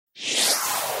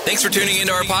Thanks for tuning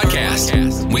into our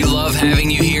podcast. We love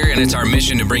having you here, and it's our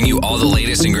mission to bring you all the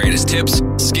latest and greatest tips,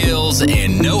 skills,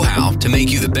 and know-how to make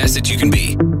you the best that you can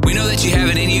be. We know that you have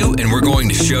it in you, and we're going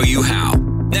to show you how.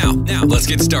 Now, let's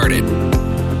get started.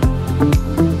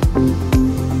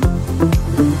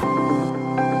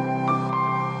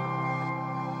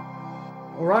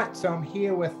 All right, so I'm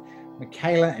here with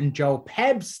Michaela and Joel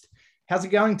Papst. How's it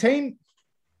going, team?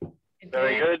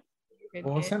 Very good.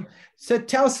 Awesome. So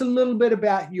tell us a little bit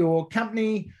about your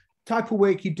company, type of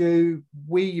work you do,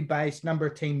 where you're based, number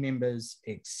of team members,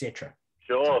 etc.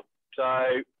 Sure. So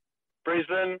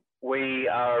Brisbane, we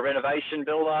are a renovation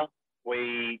builder.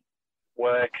 We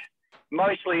work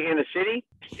mostly in the city,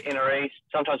 inner east.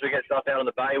 Sometimes we get stuff out on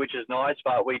the bay, which is nice,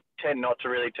 but we tend not to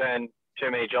really turn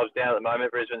too many jobs down at the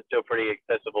moment. Brisbane's still pretty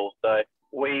accessible. So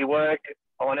we work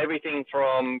on everything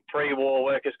from pre-war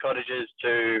workers' cottages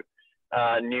to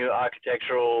new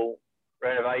architectural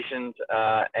renovations,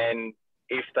 and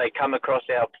if they come across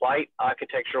our plate,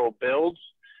 architectural builds,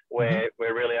 where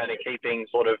we're really only keeping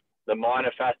sort of the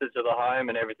minor facets of the home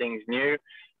and everything's new.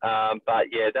 But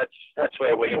yeah, that's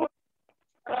where we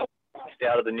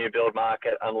out of the new build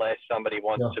market, unless somebody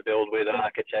wants to build with an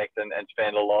architect and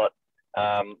spend a lot.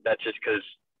 That's just because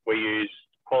we use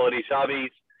quality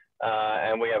subbies,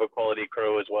 and we have a quality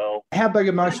crew as well. How big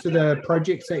are most of the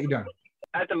projects that you're doing?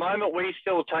 At the moment, we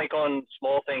still take on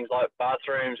small things like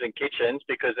bathrooms and kitchens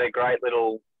because they're great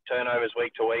little turnovers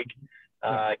week to week.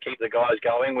 Keep the guys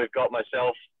going. We've got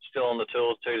myself still on the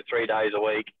tools 2 to 3 days a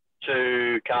week,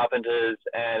 2 carpenters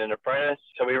and an apprentice.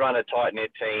 So we run a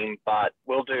tight-knit team, but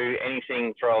we'll do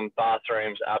anything from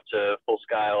bathrooms up to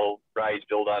full-scale raised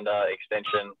build-under,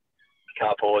 extension,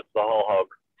 carports, the whole hog.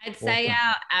 I'd say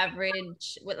our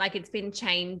average, like it's been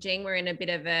changing. We're in a bit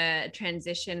of a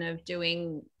transition of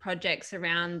doing projects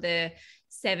around the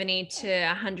 70 to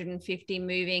 150,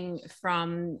 moving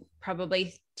from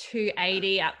probably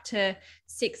 280 up to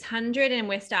 600. And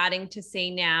we're starting to see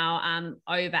now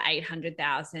over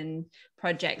 800,000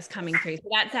 projects coming through. So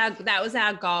that was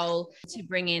our goal, to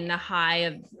bring in the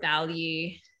higher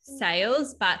value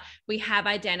sales, but we have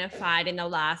identified in the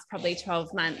last probably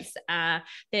 12 months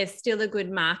there's still a good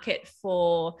market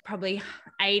for probably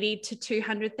 80 to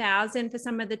 200,000 for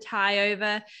some of the tie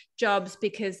over jobs,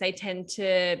 because they tend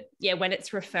to, when it's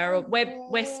referral,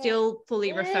 we're still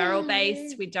fully referral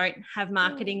based. We don't have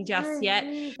marketing just yet,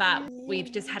 but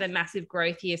we've just had a massive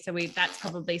growth year, so that's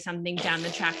probably something down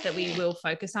the track that we will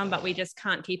focus on, but we just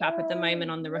can't keep up at the moment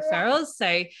on the referrals.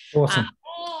 So awesome.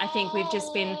 I think we've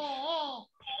just been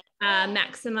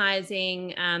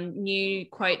maximizing new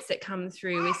quotes that come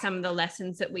through with some of the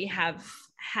lessons that we have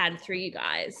had through you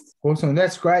guys. Awesome.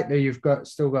 That's great that you've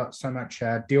still got so much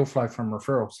deal flow from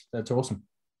referrals. That's awesome.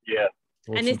 Yeah.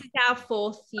 Awesome. And this is our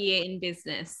 4th year in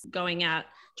business,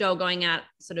 Joel going out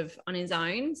sort of on his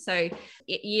own. So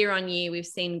year on year, we've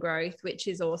seen growth, which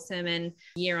is awesome. And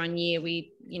year on year,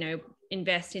 we,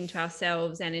 invest into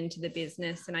ourselves and into the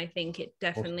business. And I think it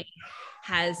definitely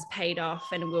has paid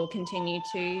off and will continue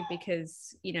to,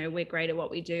 because, we're great at what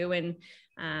we do, and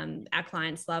our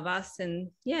clients love us. And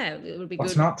it would be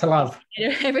What's good. not to love?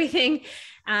 Everything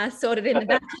sorted in the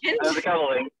back end. There's a couple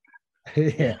of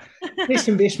things. Yeah. Best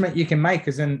investment you can make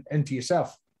is into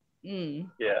yourself.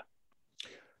 Yeah.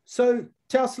 So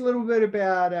tell us a little bit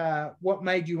about what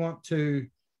made you want to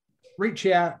reach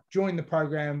out, join the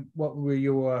program. What were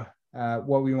you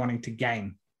wanting to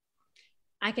gain?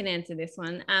 I can answer this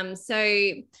one.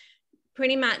 So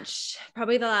pretty much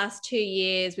probably the last 2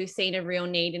 years, we've seen a real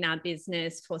need in our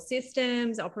business for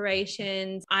systems,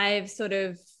 operations. I've sort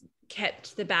of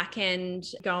kept the back end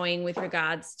going with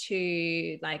regards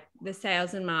to like the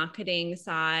sales and marketing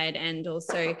side, and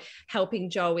also helping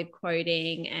Joel with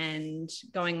quoting and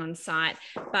going on site,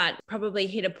 but probably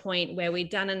hit a point where we'd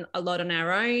done a lot on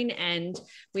our own, and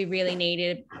we really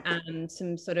needed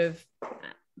some sort of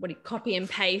copy and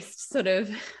paste sort of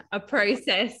a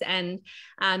process, and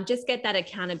just get that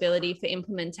accountability for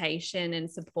implementation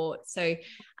and support. So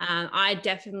I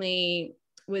definitely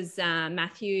was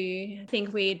Matthew. I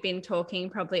think we had been talking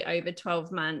probably over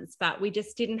 12 months, but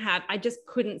I just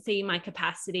couldn't see my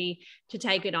capacity to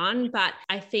take it on. But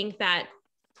I think that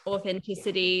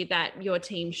authenticity that your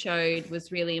team showed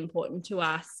was really important to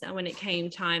us. And when it came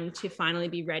time to finally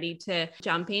be ready to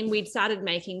jump in, we'd started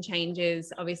making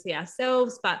changes, obviously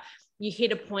ourselves, but you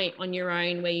hit a point on your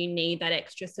own where you need that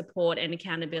extra support and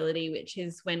accountability, which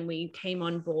is when we came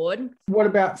on board. What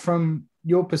about from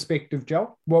your perspective,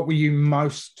 Joel? What were you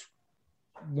most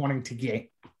wanting to get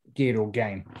or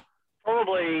gain?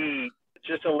 Probably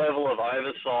just a level of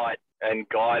oversight and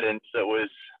guidance that was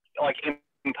like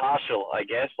impartial, I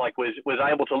guess, like was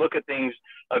able to look at things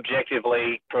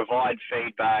objectively, provide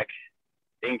feedback,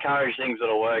 encourage things that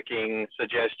are working,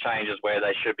 suggest changes where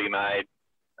they should be made.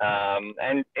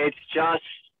 And it's just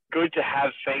good to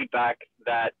have feedback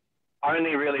that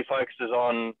only really focuses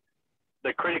on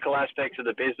the critical aspects of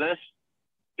the business,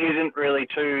 isn't really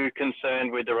too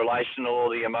concerned with the relational or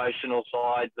the emotional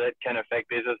side that can affect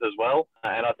business as well.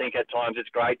 And I think at times it's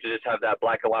great to just have that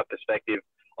black and white perspective.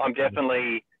 I'm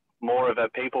definitely more of a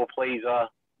people pleaser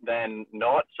than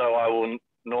not. So I will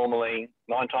normally,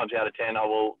 9 times out of 10, I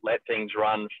will let things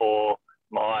run for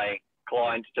my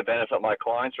clients to benefit my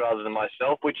clients rather than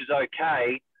myself, which is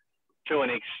okay to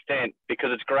an extent, because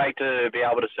it's great to be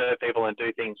able to serve people and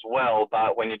do things well.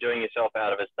 But when you're doing yourself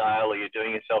out of a sale or you're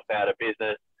doing yourself out of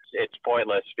business, it's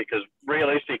pointless, because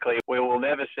realistically, we will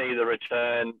never see the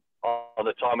return of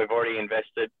the time we've already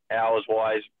invested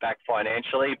hours-wise back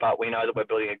financially, but we know that we're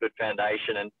building a good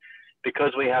foundation. And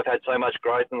because we have had so much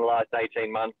growth in the last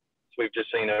 18 months, we've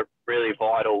just seen it really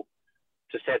vital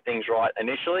to set things right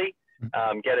initially,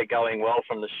 get it going well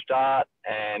from the start,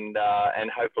 and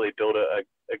hopefully build a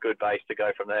good base to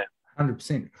go from there.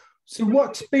 100%. So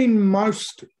what's been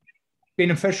most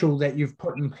beneficial that you've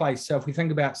put in place? So if we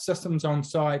think about systems on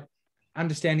site,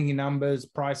 understanding your numbers,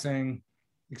 pricing,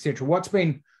 etc., what's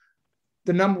been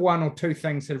the number 1 or 2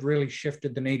 things that have really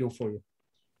shifted the needle for you?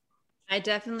 I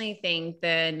definitely think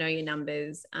the know your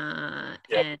numbers, Yep.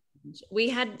 and we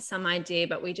had some idea,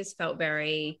 but we just felt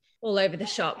very all over the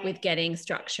shop with getting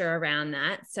structure around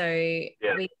that. So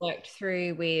we worked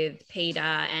through with Peter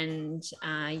and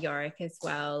Yorick as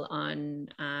well on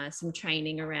some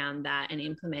training around that and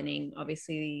implementing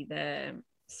obviously the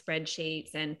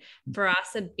spreadsheets. And for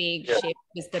us, a big shift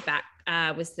was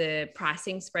the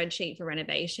pricing spreadsheet for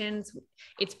renovations.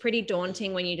 It's pretty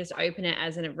daunting when you just open it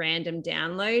as a random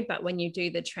download, but when you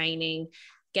do the training,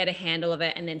 get a handle of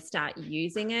it, and then start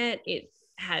using it, it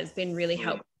has been really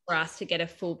helpful for us to get a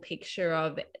full picture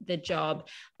of the job,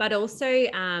 but also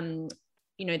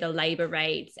the labor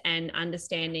rates and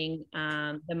understanding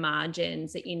the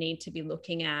margins that you need to be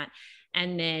looking at.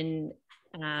 And then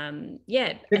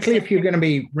particularly if you're going to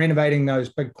be renovating those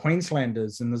big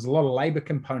Queenslanders, and there's a lot of labor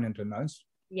component in those.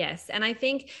 Yes. And I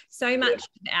think so much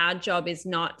of our job is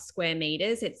not square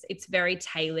meters. It's very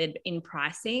tailored in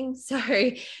pricing. So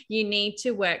you need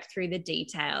to work through the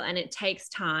detail, and it takes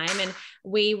time. And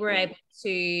we were able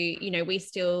to, we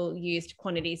still used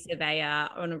Quantity Surveyor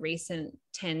on a recent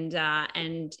tender,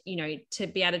 and, to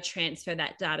be able to transfer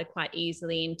that data quite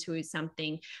easily into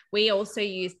something. We also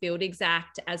use Build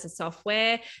Exact as a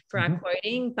software for our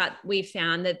quoting, but we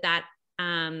found that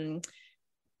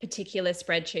particular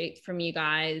spreadsheet from you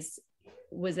guys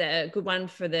was a good one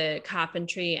for the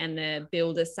carpentry and the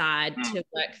builder side to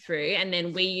work through. And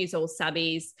then we use all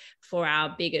subbies for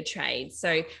our bigger trades.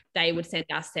 So they would send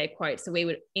us their quotes. So we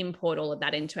would import all of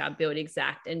that into our Build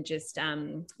Exact and just,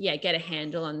 get a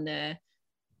handle on the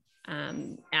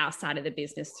our side of the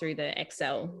business through the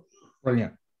Excel.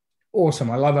 Brilliant.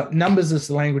 Awesome. I love it. Numbers is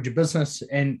the language of business.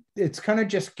 And it's kind of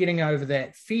just getting over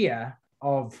that fear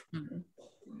of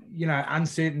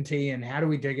uncertainty, and how do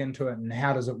we dig into it, and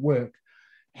how does it work?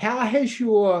 How has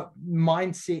your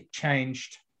mindset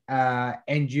changed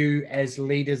and you as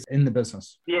leaders in the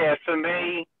business? Yeah, for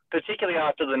me, particularly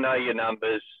after the know your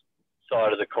numbers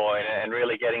side of the coin, and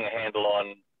really getting a handle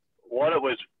on what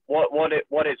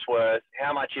it's worth,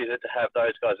 how much is it to have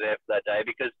those guys there for that day?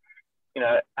 Because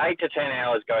 8 to 10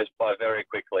 hours goes by very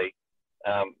quickly,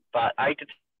 but 8 to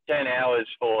 10 hours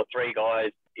for 3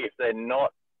 guys, if they're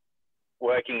not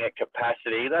working at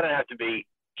capacity, they don't have to be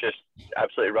just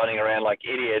absolutely running around like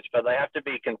idiots, but they have to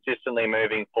be consistently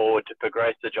moving forward to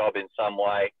progress the job in some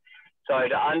way. So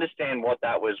to understand what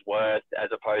that was worth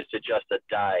as opposed to just a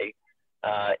day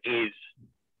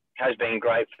has been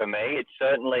great for me. It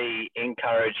certainly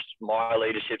encouraged my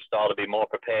leadership style to be more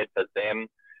prepared for them,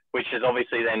 which is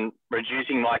obviously then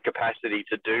reducing my capacity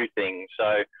to do things.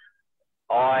 So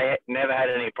I never had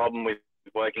any problem with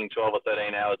working 12 or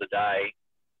 13 hours a day,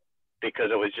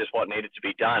 because it was just what needed to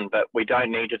be done. But we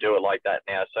don't need to do it like that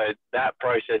now. So that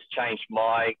process changed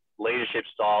my leadership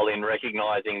style in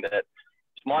recognizing that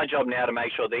it's my job now to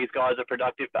make sure these guys are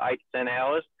productive for 8 to 10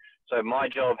 hours. So my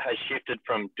job has shifted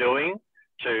from doing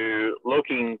to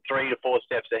looking 3 to 4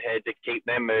 steps ahead to keep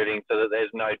them moving so that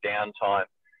there's no downtime.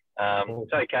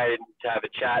 It's okay to have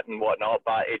a chat and whatnot,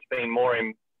 but it's been more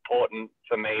important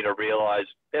for me to realize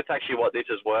that's actually what this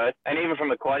is worth. And even from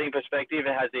a quoting perspective,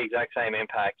 it has the exact same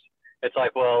impact. It's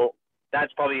like, well,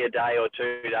 that's probably a day or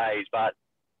 2 days, but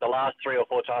the last 3 or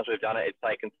 4 times we've done it, it's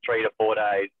taken 3 to 4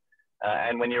 days.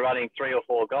 And when you're running 3 or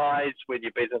 4 guys with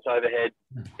your business overhead,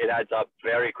 it adds up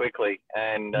very quickly.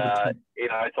 And,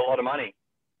 it's a lot of money.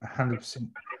 100%.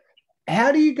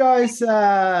 How do you guys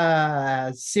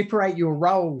separate your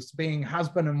roles being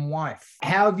husband and wife?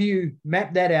 How have you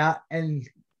mapped that out? And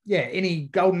any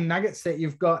golden nuggets that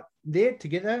you've got there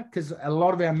together? Because a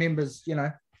lot of our members,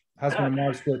 husband and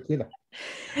wives do it together.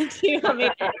 Do you want me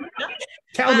to?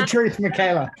 Tell the truth,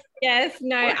 Michaela. Yes,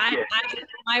 no,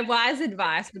 my wise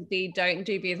advice would be don't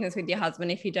do business with your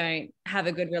husband if you don't have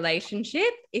a good relationship,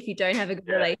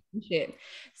 relationship.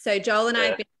 So Joel and I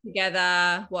have been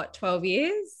together, 12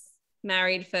 years?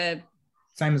 Married for...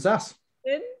 Same as us.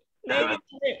 Maybe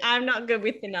I'm not good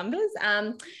with the numbers.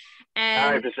 And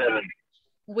Married for 7.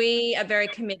 we are very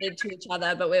committed to each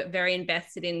other, but we're very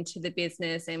invested into the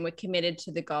business and we're committed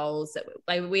to the goals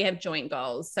that we have joint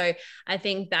goals. So I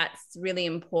think that's really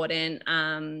important.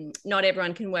 Not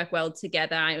everyone can work well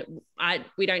together.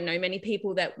 We don't know many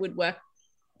people that would work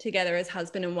together as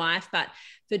husband and wife, but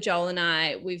for Joel and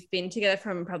I, we've been together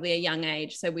from probably a young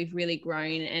age. So we've really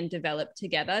grown and developed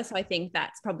together. So I think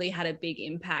that's probably had a big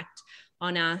impact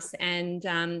on us. And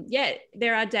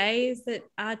there are days that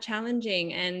are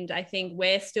challenging. And I think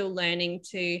we're still learning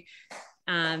to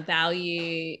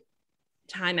value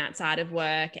time outside of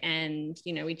work. And,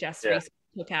 we just recently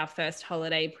took our first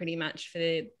holiday pretty much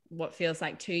for what feels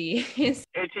like 2 years.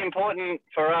 It's important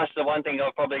for us. The one thing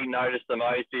I've probably noticed the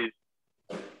most is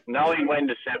knowing when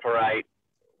to separate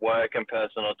work and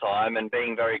personal time and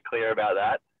being very clear about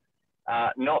that.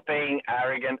 Not being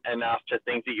arrogant enough to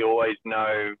think that you always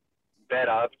know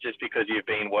better just because you've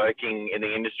been working in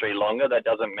the industry longer. That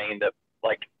doesn't mean that,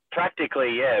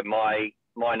 practically,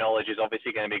 my knowledge is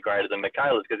obviously going to be greater than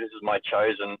Michaela's because this is my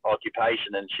chosen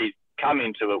occupation and she's come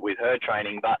into it with her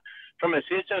training. But from a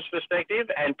systems perspective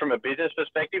and from a business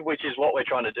perspective, which is what we're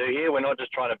trying to do here, we're not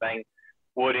just trying to bang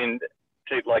wood in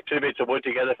two bits of wood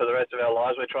together for the rest of our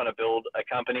lives. We're trying to build a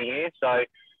company here. So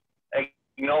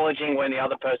acknowledging when the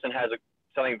other person has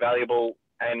something valuable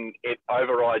and it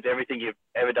overrides everything you've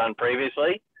ever done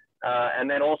previously. And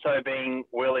then also being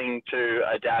willing to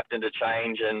adapt and to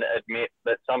change and admit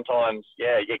that sometimes,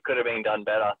 it could have been done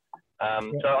better.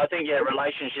 So I think,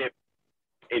 relationship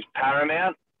is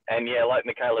paramount. And like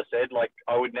Michaela said,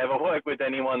 I would never work with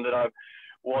anyone that I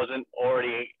wasn't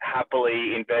already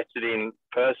happily invested in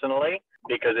personally,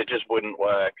 because it just wouldn't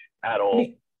work at all.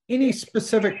 Any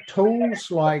specific tools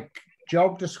like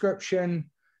job description,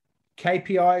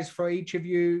 KPIs for each of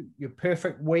you, your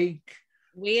perfect week,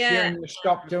 sharing your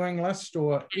stop doing list,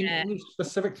 or any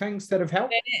specific things that have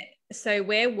helped? So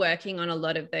we're working on a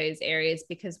lot of those areas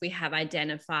because we have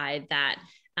identified that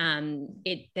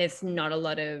there's not a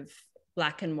lot of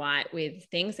black and white with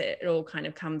things. It all kind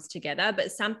of comes together.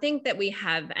 But something that we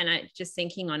have, and I just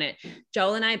thinking on it,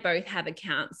 Joel and I both have a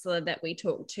counselor that we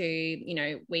talk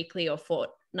to, weekly or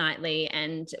fortnightly,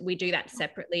 and we do that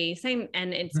separately.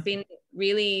 And it's been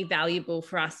really valuable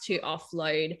for us to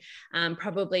offload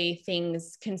probably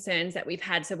concerns that we've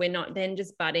had. So we're not then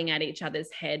just butting at each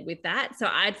other's head with that. So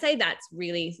I'd say that's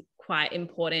really quite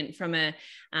important from a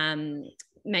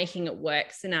making it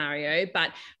work scenario.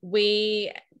 But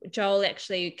Joel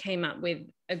actually came up with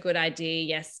a good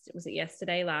idea. Was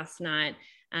it last night?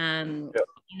 And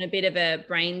a bit of a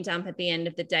brain dump at the end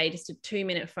of the day, just a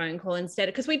 2-minute phone call instead,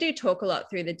 because we do talk a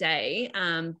lot through the day,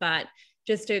 but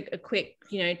just a quick,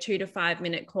 2 to 5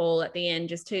 minute call at the end,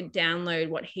 just to download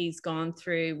what he's gone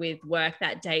through with work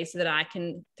that day so that I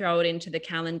can throw it into the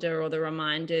calendar or the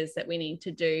reminders that we need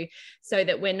to do, so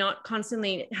that we're not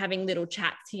constantly having little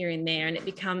chats here and there and it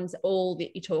becomes all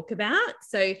that you talk about.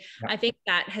 So I think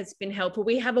that has been helpful.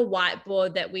 We have a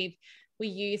whiteboard that we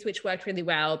use, which worked really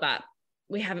well, but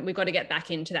we've got to get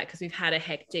back into that because we've had a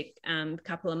hectic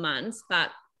couple of months, but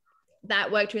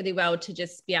that worked really well to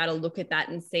just be able to look at that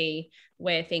and see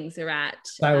where things are at.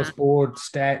 Sales board,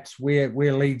 stats, where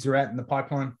leads are at in the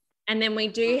pipeline. And then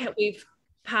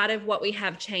part of what we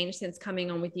have changed since coming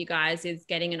on with you guys is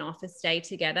getting an office day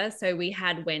together. So we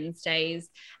had Wednesdays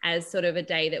as sort of a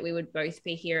day that we would both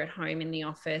be here at home in the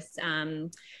office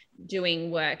doing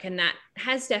work. And that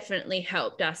has definitely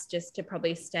helped us just to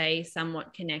probably stay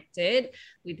somewhat connected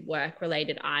with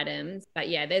work-related items. But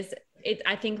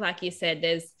I think, like you said,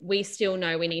 we still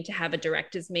know we need to have a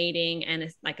directors meeting and a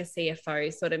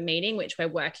CFO sort of meeting, which we're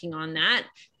working on that.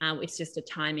 It's just a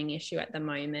timing issue at the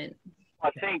moment. I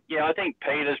think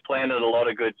Peter's planted a lot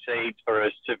of good seeds for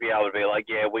us to be able to be like,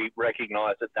 we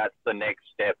recognise that that's the next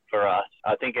step for us.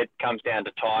 I think it comes down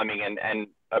to timing and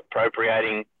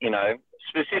appropriating,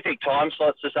 specific time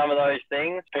slots for some of those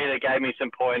things. Peter gave me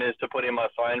some pointers to put in my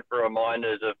phone for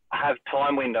reminders of have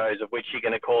time windows of which you're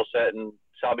going to call certain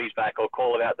subbies back or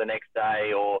call about the next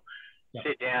day or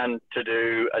sit down to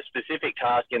do a specific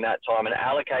task in that time and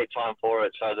allocate time for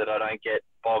it so that I don't get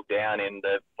bogged down in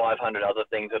the 500 other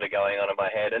things that are going on in my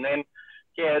head. And then,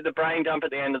 the brain dump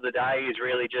at the end of the day is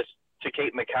really just to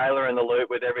keep Michaela in the loop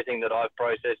with everything that I've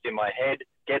processed in my head,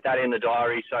 get that in the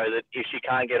diary so that if she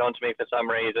can't get onto me for some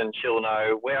reason, she'll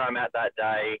know where I'm at that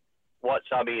day, what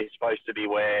subby is supposed to be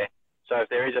where. So if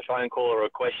there is a phone call or a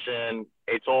question,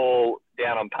 it's all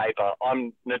down on paper.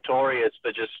 I'm notorious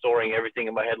for just storing everything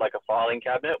in my head like a filing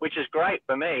cabinet, which is great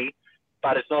for me,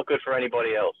 but it's not good for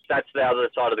anybody else. That's the other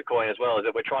side of the coin as well, is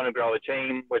that we're trying to grow a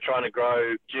team. We're trying to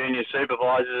grow junior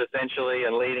supervisors essentially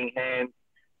and leading hands.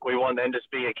 We want them to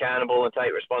be accountable and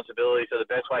take responsibility. So the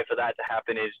best way for that to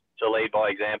happen is to lead by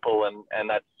example. And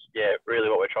that's, really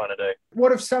what we're trying to do.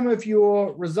 What have some of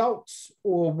your results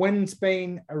or wins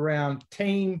been around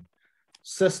team,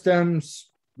 systems,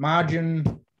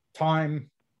 margin, time,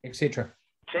 etc.?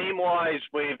 Team-wise,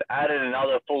 we've added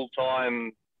another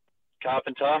full-time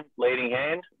carpenter, leading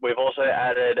hand. We've also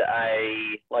added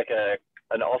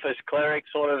an office cleric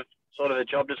sort of a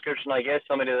job description, I guess,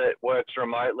 somebody that works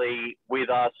remotely with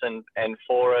us and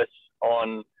for us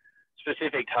on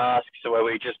specific tasks, so where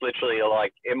we just literally are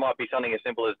like, it might be something as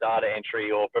simple as data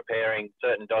entry or preparing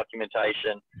certain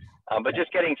documentation, but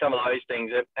just getting some of those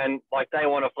things. And like, they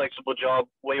want a flexible job,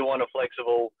 we want a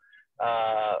flexible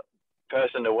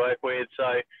person to work with.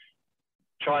 So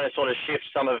trying to sort of shift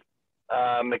some of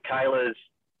Michaela's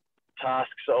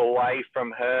tasks away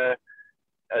from her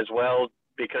as well,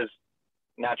 because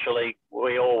naturally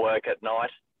we all work at night,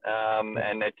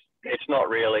 and it's not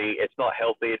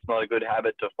healthy, it's not a good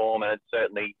habit to form, and it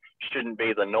certainly shouldn't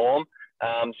be the norm.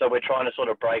 So we're trying to sort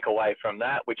of break away from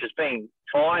that, which has been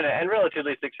fine and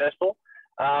relatively successful.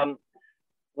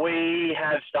 We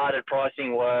have started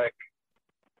pricing work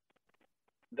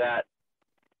that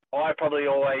I probably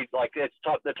always like. It's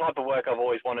the type of work I've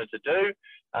always wanted to do.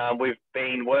 We've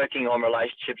been working on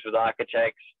relationships with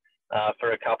architects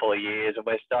for a couple of years, and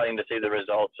we're starting to see the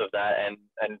results of that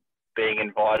and being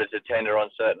invited to tender on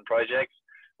certain projects,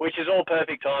 which is all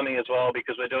perfect timing as well,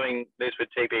 because we're doing this with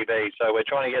TPB. So we're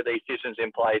trying to get these systems in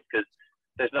place, because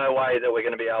there's no way that we're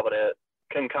going to be able to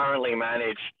concurrently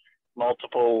manage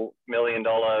multiple $1 million,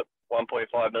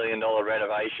 $1.5 million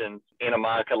renovations in a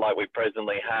market like we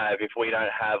presently have if we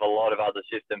don't have a lot of other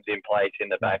systems in place in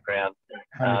the background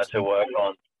to work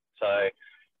on. So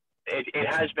it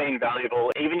has been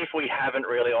valuable, even if we haven't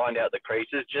really ironed out the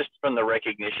creases, just from the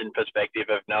recognition perspective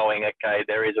of knowing, okay,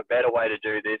 there is a better way to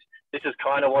do this. This is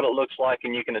kind of what it looks like,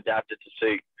 and you can adapt it to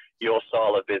suit your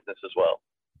style of business as well.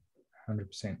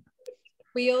 100%.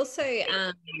 We also,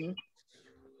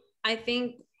 I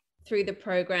think through the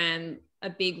program,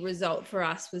 a big result for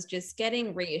us was just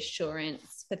getting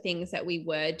reassurance for things that we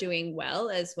were doing well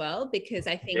as well, because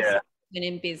I think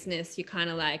in business, you're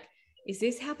kind of like, is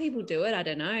this how people do it? I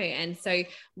don't know. And so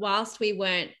whilst we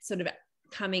weren't sort of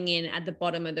coming in at the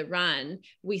bottom of the run,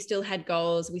 we still had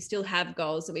goals. We still have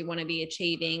goals that we want to be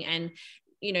achieving. And,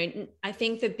 I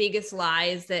think the biggest lie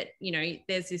is that,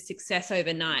 there's this success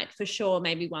overnight. For sure,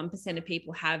 maybe 1% of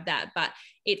people have that, but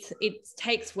it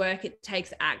takes work, it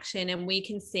takes action. And we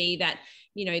can see that,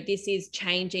 this is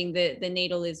changing, the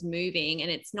needle is moving.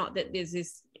 And it's not that there's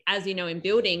this, as you know, in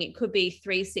building, it could be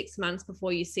 3-6 months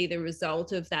before you see the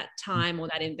result of that time or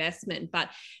that investment, but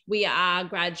we are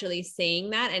gradually seeing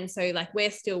that. And so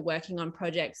we're still working on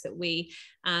projects that we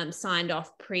signed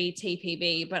off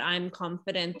pre-TPB, but I'm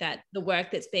confident that the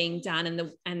work that's being done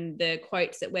and the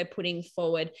quotes that we're putting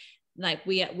forward,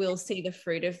 we will see the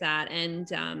fruit of that. And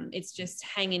it's just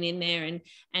hanging in there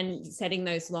and setting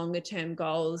those longer term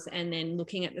goals, and then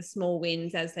looking at the small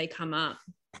wins as they come up.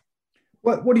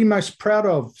 What are you most proud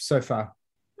of so far?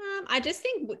 I just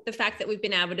think the fact that we've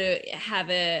been able to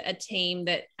have a team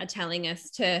that are telling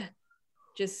us to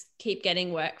just keep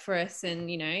getting work for us, and,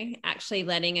 actually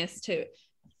letting us to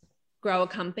grow a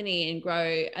company and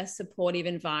grow a supportive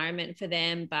environment for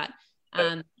them. But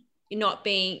not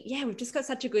being, we've just got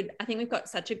such a good, I think we've got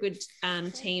such a good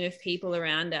team of people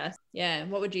around us. Yeah.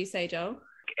 What would you say, Joel?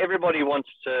 Everybody wants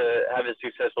to have a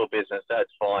successful business.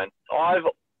 That's fine. I've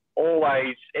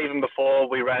always, even before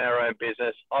we ran our own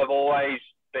business, I've always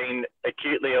been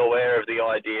acutely aware of the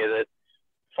idea that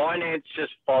finance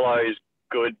just follows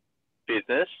good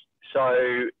business.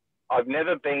 So I've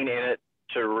never been in it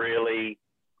to really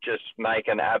just make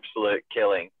an absolute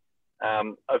killing.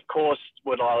 Of course,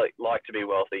 would I like to be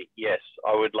wealthy? Yes,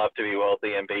 I would love to be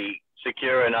wealthy and be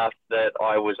secure enough that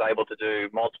I was able to do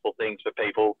multiple things for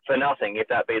people for nothing, if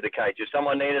that be the case. If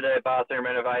someone needed their bathroom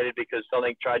renovated because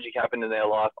something tragic happened in their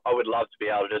life, I would love to be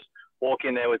able to just walk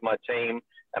in there with my team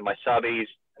and my subbies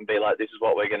and be like, this is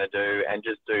what we're going to do, and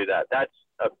just do that. That's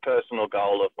a personal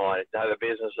goal of mine, is to have a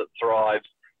business that thrives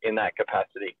in that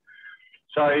capacity.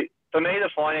 So for me, the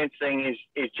finance thing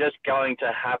is just going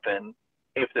to happen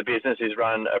if the business is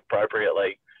run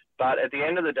appropriately. But at the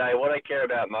end of the day, what I care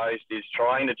about most is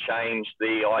trying to change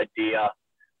the idea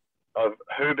of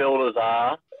who builders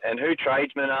are and who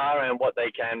tradesmen are and what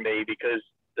they can be, because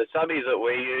the subbies that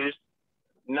we use,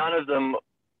 none of them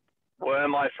were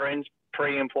my friends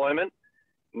pre-employment.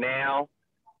 Now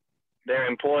they're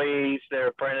employees, they're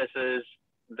apprentices,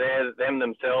 they're them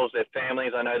themselves, their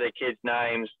families. I know their kids'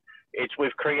 names.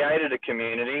 We've created a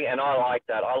community, and I like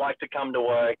that. I like to come to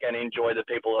work and enjoy the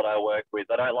people that I work with.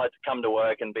 I don't like to come to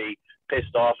work and be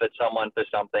pissed off at someone for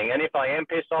something. And if I am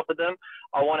pissed off at them,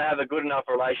 I want to have a good enough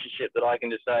relationship that I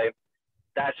can just say,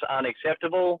 that's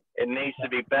unacceptable. It needs to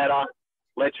be better.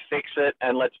 Let's fix it,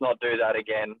 and let's not do that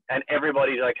again. And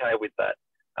everybody's okay with that.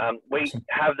 We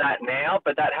have that now,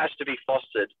 but that has to be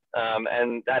fostered,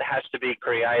 and that has to be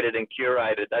created and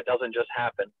curated. That doesn't just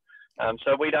happen.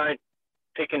 So we don't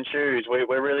pick and choose.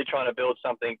 We're really trying to build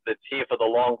something that's here for the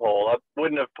long haul. I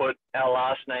wouldn't have put our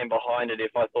last name behind it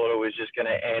if I thought it was just going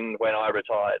to end when I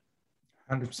retired.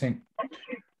 100%.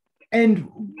 And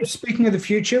speaking of the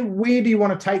future, where do you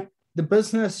want to take the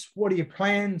business? What are your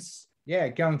plans? Yeah,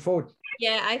 going forward.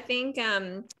 Yeah, I think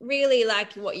really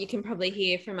like what you can probably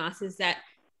hear from us is that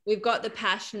we've got the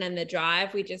passion and the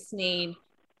drive. We just need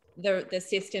the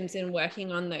systems and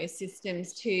working on those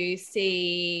systems to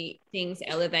see things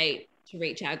elevate to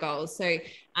reach our goals. So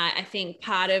I think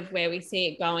part of where we see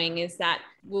it going is that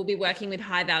we'll be working with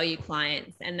high value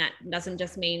clients, and that doesn't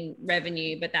just mean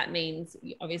revenue, but that means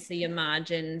obviously your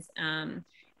margins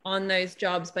on those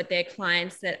jobs, but they're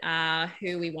clients that are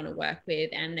who we want to work with,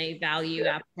 and they value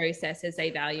our processes, they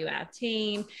value our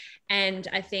team. And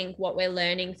I think what we're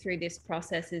learning through this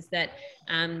process is that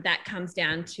that comes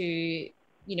down to, you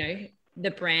know,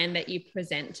 the brand that you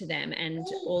present to them and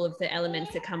all of the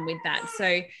elements that come with that.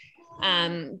 So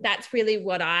that's really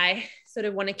what I sort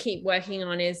of want to keep working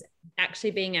on, is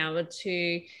actually being able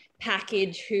to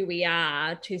package who we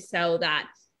are to sell that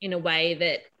in a way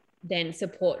that then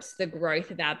supports the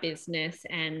growth of our business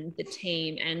and the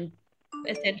team. And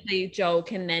essentially Joel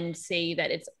can then see that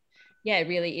it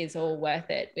really is all worth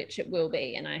it, which it will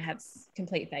be. And I have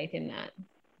complete faith in that.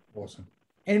 Awesome.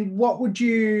 And what would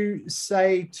you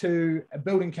say to a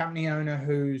building company owner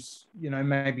who's, you know,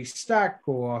 maybe stuck,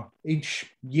 or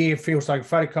each year feels like a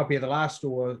photocopy of the last,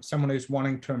 or someone who's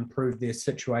wanting to improve their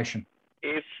situation?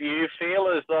 If you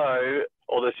feel as though,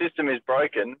 or the system is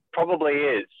broken, probably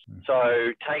is.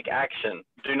 So take action.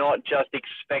 Do not just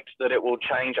expect that it will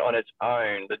change on its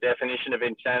own. The definition of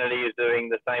insanity is doing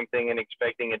the same thing and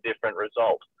expecting a different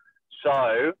result.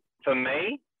 So for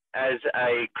me, as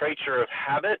a creature of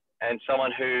habit and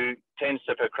someone who tends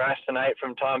to procrastinate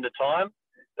from time to time,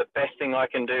 the best thing I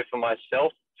can do for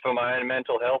myself, for my own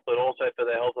mental health, but also for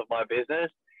the health of my business,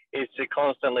 is to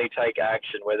constantly take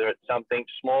action, whether it's something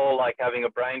small like having a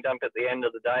brain dump at the end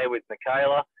of the day with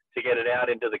Michaela to get it out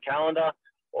into the calendar,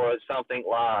 or it's something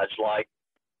large like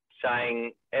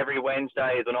saying every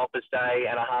Wednesday is an office day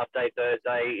and a half day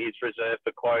Thursday is reserved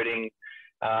for quoting.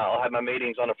 I'll have my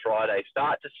meetings on a Friday.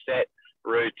 Start to set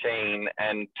routine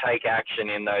and take action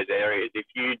in those areas. If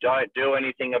you don't do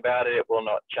anything about it, it will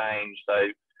not change. So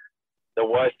the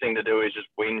worst thing to do is just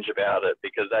whinge about it,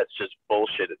 because that's just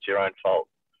bullshit. It's your own fault.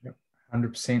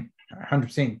 100%.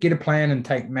 100%. Get a plan and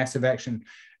take massive action.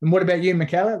 And what about you,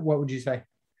 Michaela? What would you say?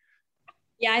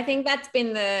 Yeah, I think that's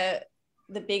been the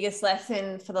biggest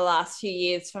lesson for the last few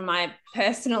years for my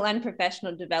personal and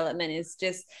professional development, is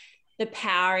just the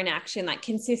power in action. Like,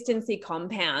 consistency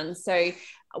compounds. So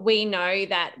we know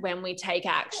that when we take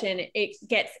action, it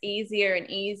gets easier and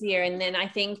easier. And then I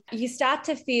think you start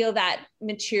to feel that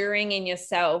maturing in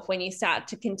yourself when you start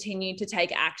to continue to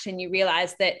take action. You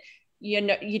realize that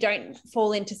you don't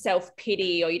fall into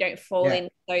self-pity, or you don't fall into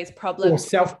those problems. Or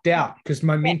self-doubt, because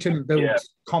momentum builds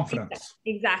confidence.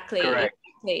 Exactly. Correct.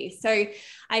 Exactly. So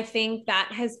I think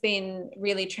that has been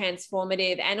really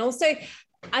transformative. And also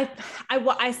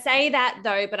I say that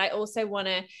though, but I also want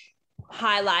to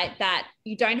highlight that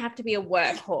you don't have to be a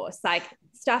workhorse. Like,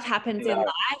 stuff happens in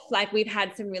life. Like, we've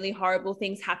had some really horrible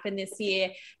things happen this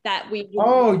year that we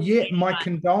my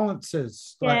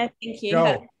condolences. Thank you.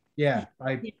 Joel,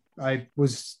 I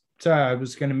was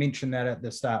going to mention that at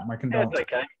the start. My condolences.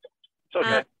 That's okay. It's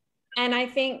okay. And I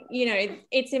think, you know,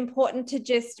 it's important to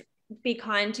just be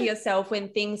kind to yourself when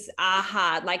things are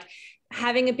hard, like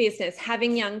having a business,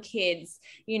 having young kids,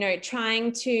 you know,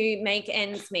 trying to make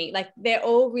ends meet. Like they're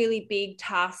all really big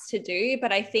tasks to do.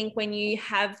 But I think when you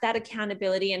have that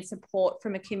accountability and support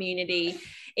from a community,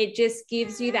 it just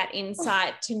gives you that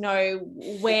insight to know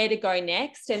where to go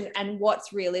next and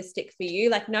what's realistic for you.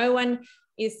 Like no one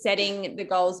is setting the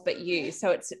goals but you.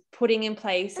 So it's putting in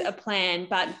place a plan,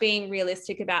 but being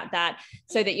realistic about that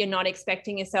so that you're not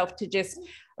expecting yourself to just,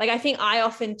 like, I think I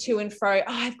often to and fro, oh,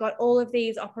 I've got all of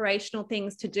these operational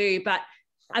things to do, but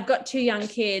I've got 2 young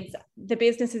kids, the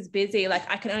business is busy, like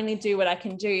I can only do what I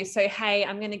can do. So, hey,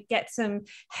 I'm going to get some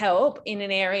help in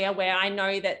an area where I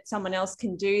know that someone else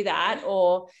can do that,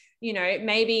 or, you know,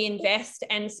 maybe invest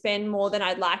and spend more than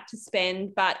I'd like to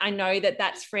spend, but I know that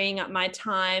that's freeing up my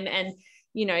time. And,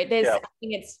 you know, there's, I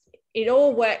think it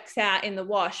all works out in the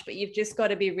wash, but you've just got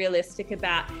to be realistic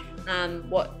about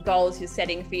what goals you're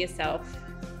setting for yourself.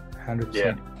 100%.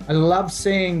 Yeah. I love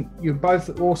seeing you're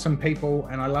both awesome people,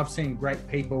 and I love seeing great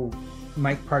people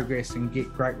make progress and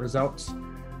get great results.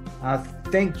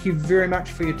 Thank you very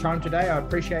much for your time today. I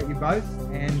appreciate you both,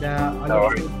 and I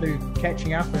look forward to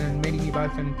catching up and meeting you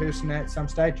both in person at some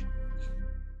stage.